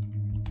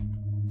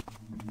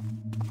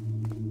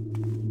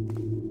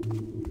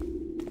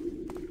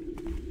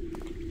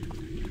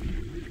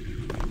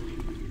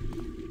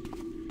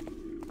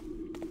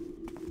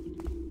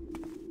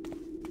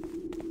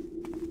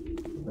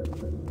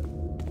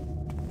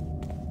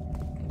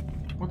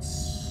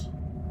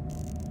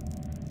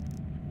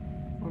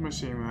 What am I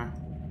seeing there?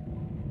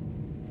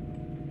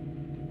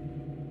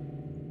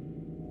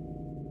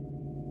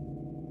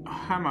 A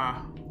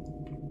hammer.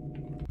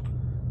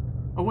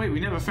 Oh wait, we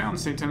never found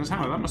Saint Tennor's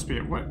hammer. That must be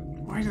it. What?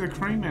 Why do the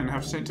Craymen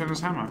have Saint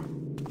Tennor's hammer?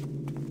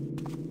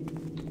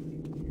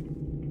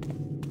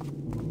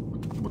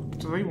 What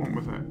do they want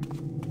with it?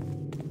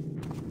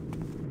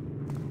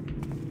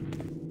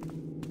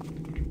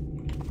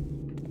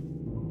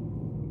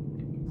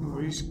 Oh,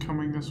 he's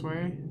coming this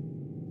way.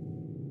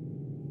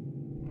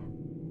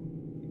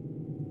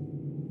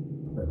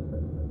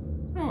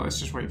 Oh, let's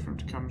just wait for him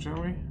to come,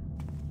 shall we?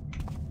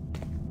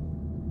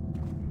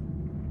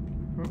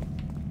 Oh,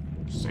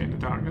 stay in the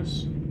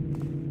darkness.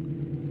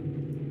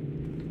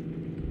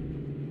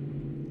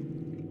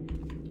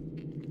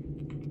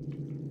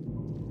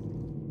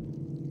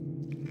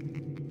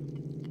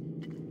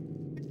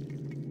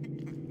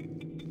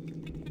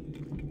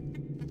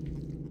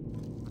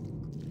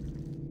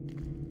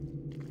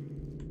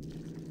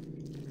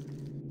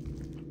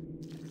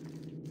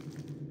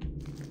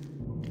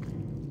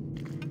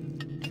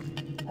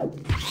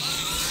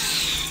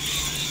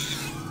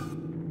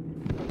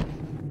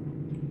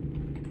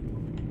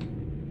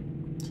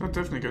 That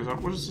definitely goes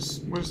up. What is this?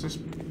 What is this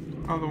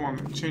other one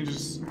that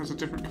changes, has a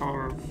different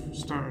color of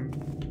stone?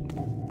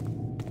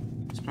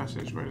 This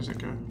passage, where does it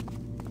go?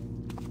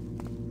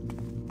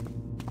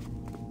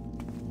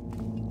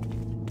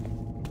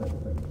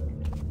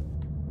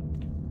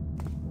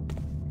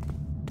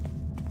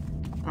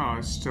 Oh,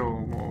 it's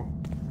still more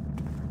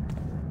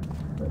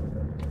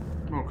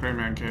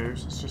Crayman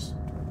caves. It's just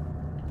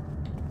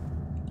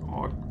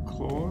odd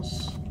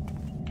claws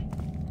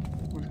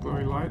with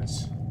glowy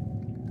lights.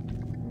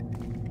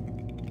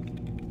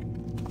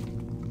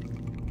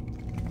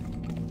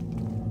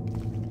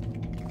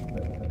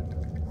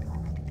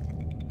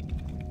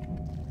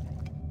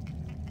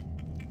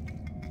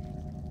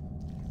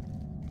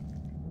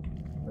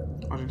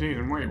 Oh, indeed,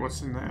 and wait,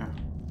 what's in there?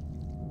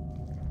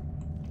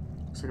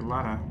 Looks like a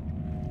ladder.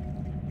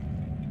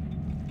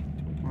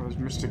 One of those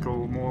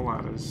mystical more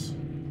ladders.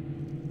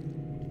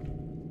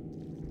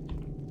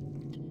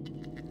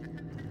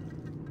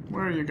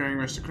 Where are you going,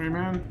 Mr.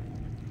 Crayman?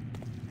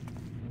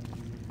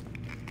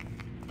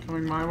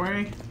 Coming my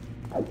way?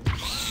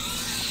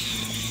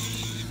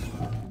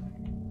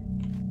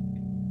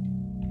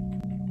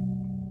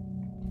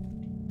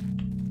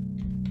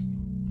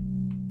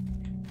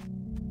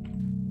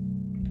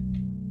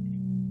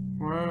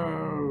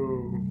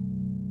 Whoa!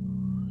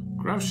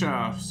 Grav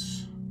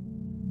shafts.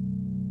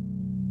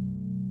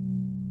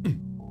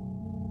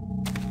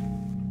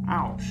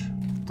 Ouch!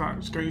 That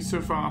was going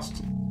so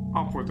fast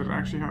upward that it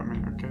actually hurt me.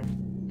 Okay.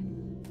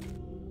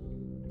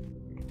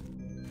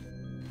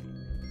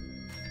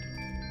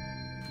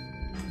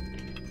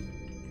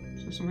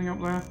 Is there something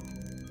up there?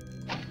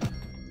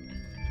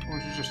 Or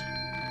is it just...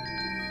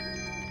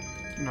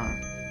 No.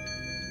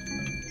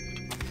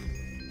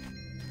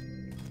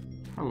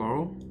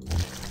 Hello?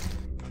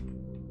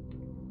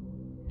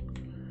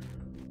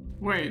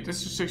 Wait,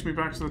 this just takes me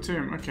back to the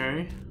tomb.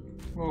 Okay.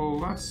 Well,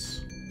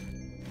 that's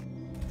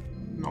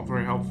not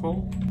very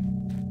helpful.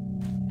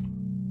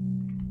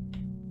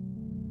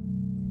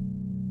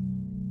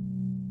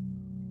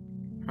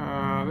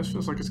 This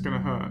feels like it's gonna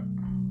hurt.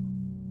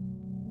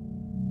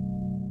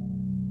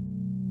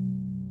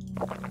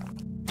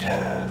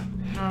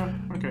 No,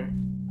 okay.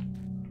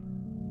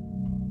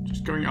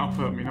 Just going up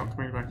hurt me, not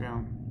coming back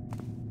down.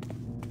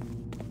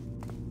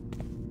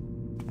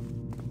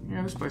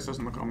 Yeah, this place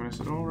doesn't look ominous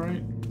at all,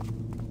 right?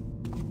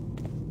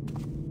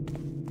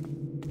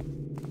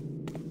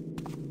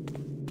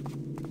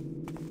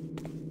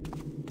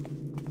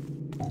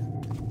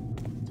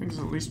 I think there's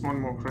at least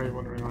one more Cray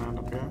wandering around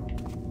up here.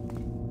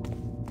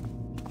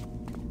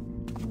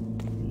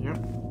 Yep.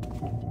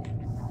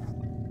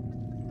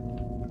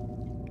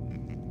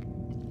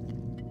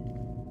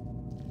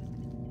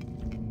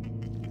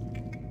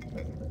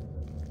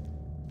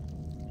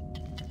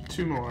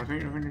 Two more, I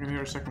think I can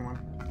hear a second one.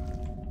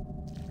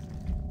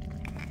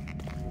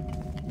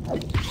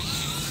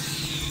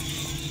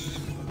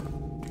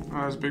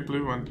 Ah, there's a big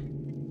blue one.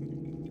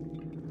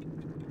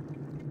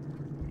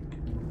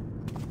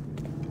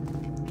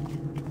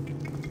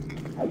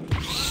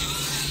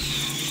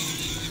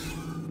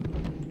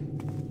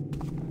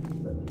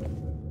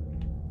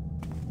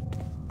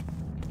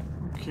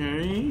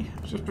 Okay,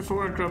 just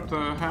before I grab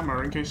the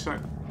hammer, in case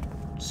that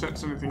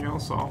sets anything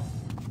else off.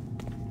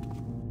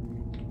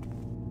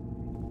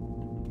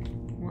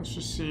 Let's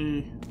just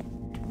see.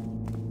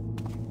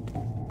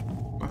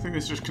 I think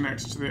this just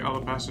connects to the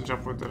other passage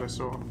upward that I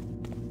saw.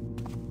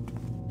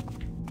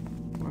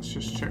 Let's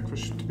just check to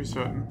be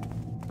certain.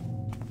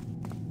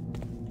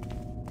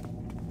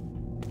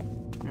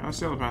 Yeah, that's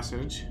the other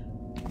passage.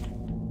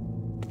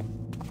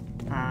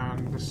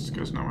 And this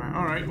goes nowhere.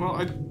 Alright, well,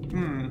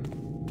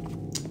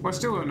 well, I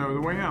still don't know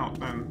the way out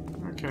then.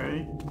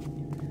 Okay.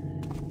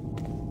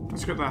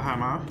 Let's get that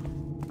hammer.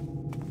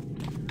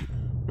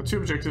 Got two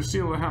objectives,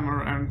 steal the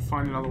hammer and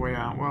find another way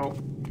out. Well,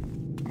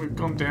 we've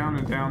gone down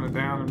and down and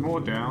down and more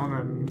down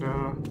and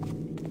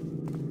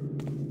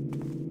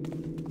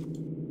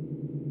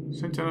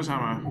Saint Tenor's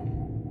hammer.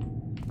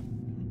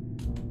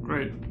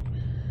 Great.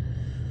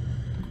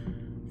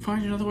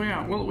 Find another way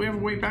out. Well, we have a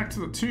way back to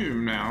the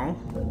tomb now,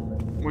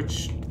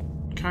 which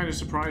kind of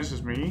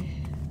surprises me.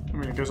 I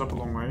mean, it goes up a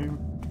long way.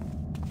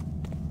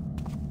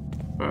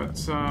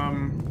 But,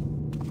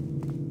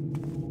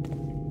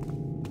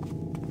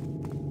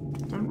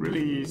 don't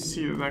really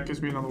see that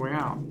gives me another way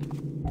out.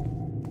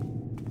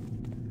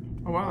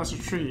 Oh wow, that's a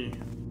tree.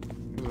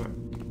 Is it?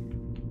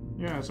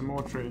 Yeah, it's a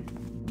more tree.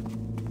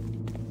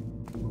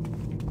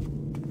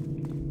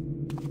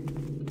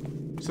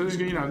 So this,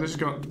 you know, this has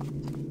got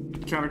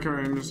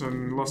catacombs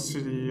and Lost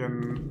City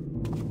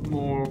and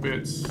more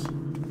bits.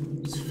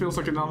 This feels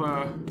like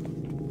another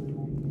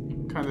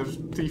kind of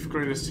Thief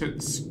Greatest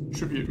Hits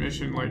tribute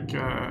mission like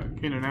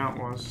In and Out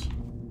was.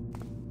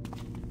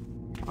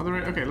 Are there,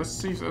 okay, let's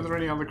see if are there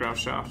any other grav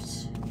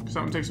shafts. Because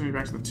that one takes me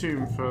back to the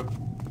tomb for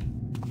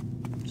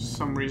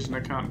some reason I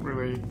can't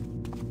really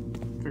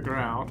figure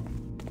out.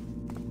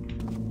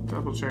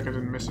 Double check I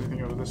didn't miss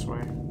anything over this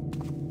way.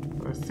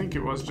 But I think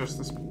it was just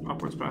this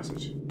upwards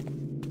passage.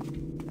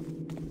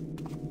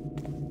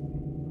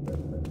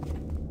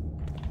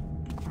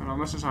 And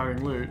unless it's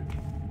hiding loot,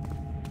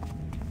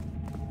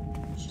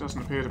 which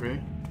doesn't appear to be.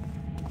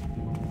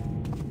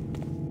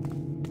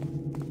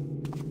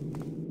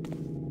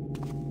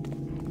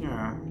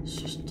 Yeah, it's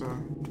just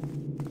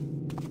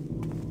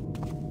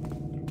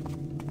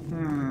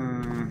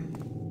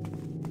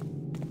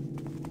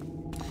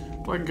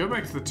Well, I can go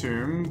back to the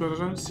tomb, but I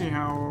don't see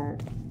how.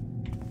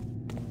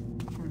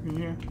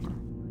 Yeah,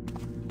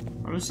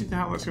 I don't see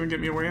how that's going to get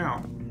me a way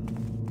out.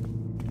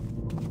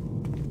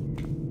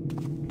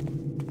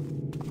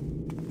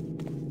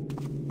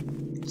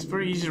 It's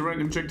very easy to write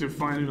an objective,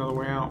 find another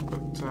way out,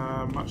 but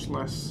much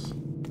less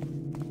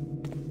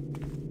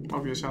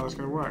obvious how that's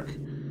going to work.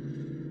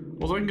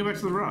 Although I can go back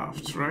to the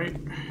raft, right?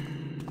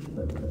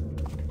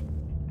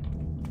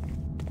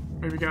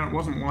 Maybe Garrett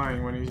wasn't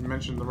lying when he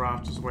mentioned the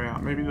raft as the way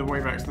out. Maybe the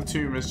way back to the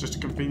tomb is just a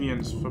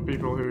convenience for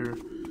people who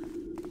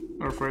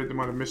are afraid they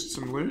might have missed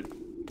some loot.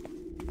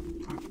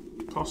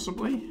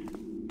 Possibly.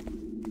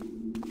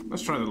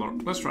 Let's try the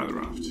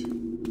raft.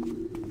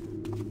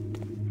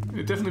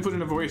 It definitely put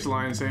in a voice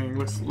line saying,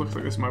 "Looks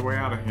like this is my way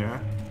out of here."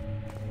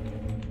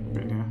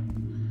 Been here.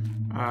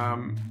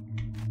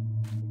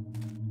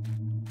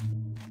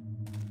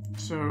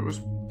 So it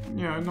was,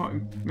 yeah, not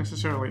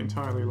necessarily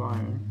entirely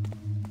lying.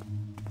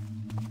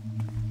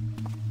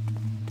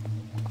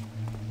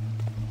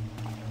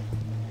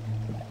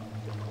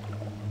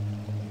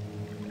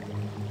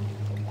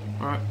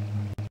 But,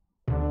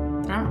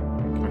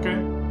 okay.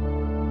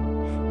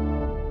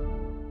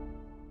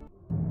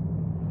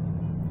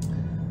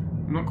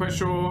 I'm not quite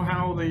sure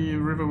how the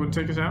river would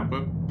take us out,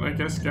 but I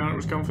guess Garrett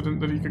was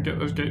confident that he could get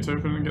those gates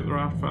open and get the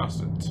raft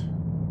past it.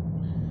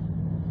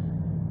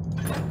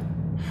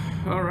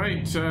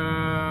 Alright,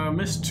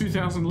 missed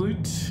 2,000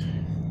 loot.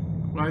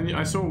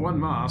 I saw one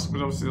mask,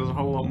 but obviously there's a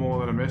whole lot more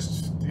that I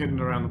missed hidden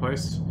around the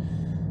place.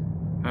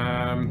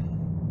 And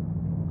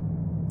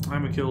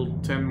we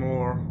killed 10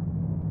 more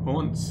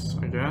haunts,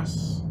 I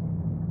guess.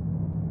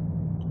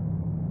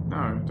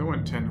 No, there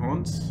weren't 10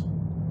 haunts.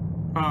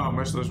 Oh,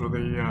 most of those were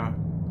the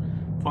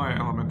fire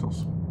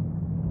elementals.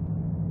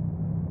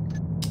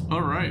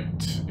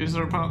 Alright, is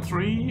there a part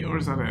 3 or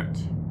is that it?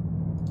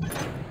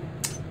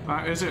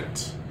 That is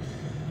it.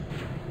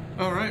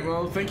 Alright,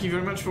 well, thank you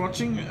very much for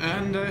watching,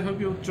 and I hope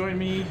you'll join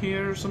me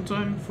here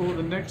sometime for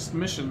the next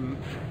mission,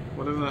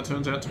 whatever that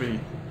turns out to be.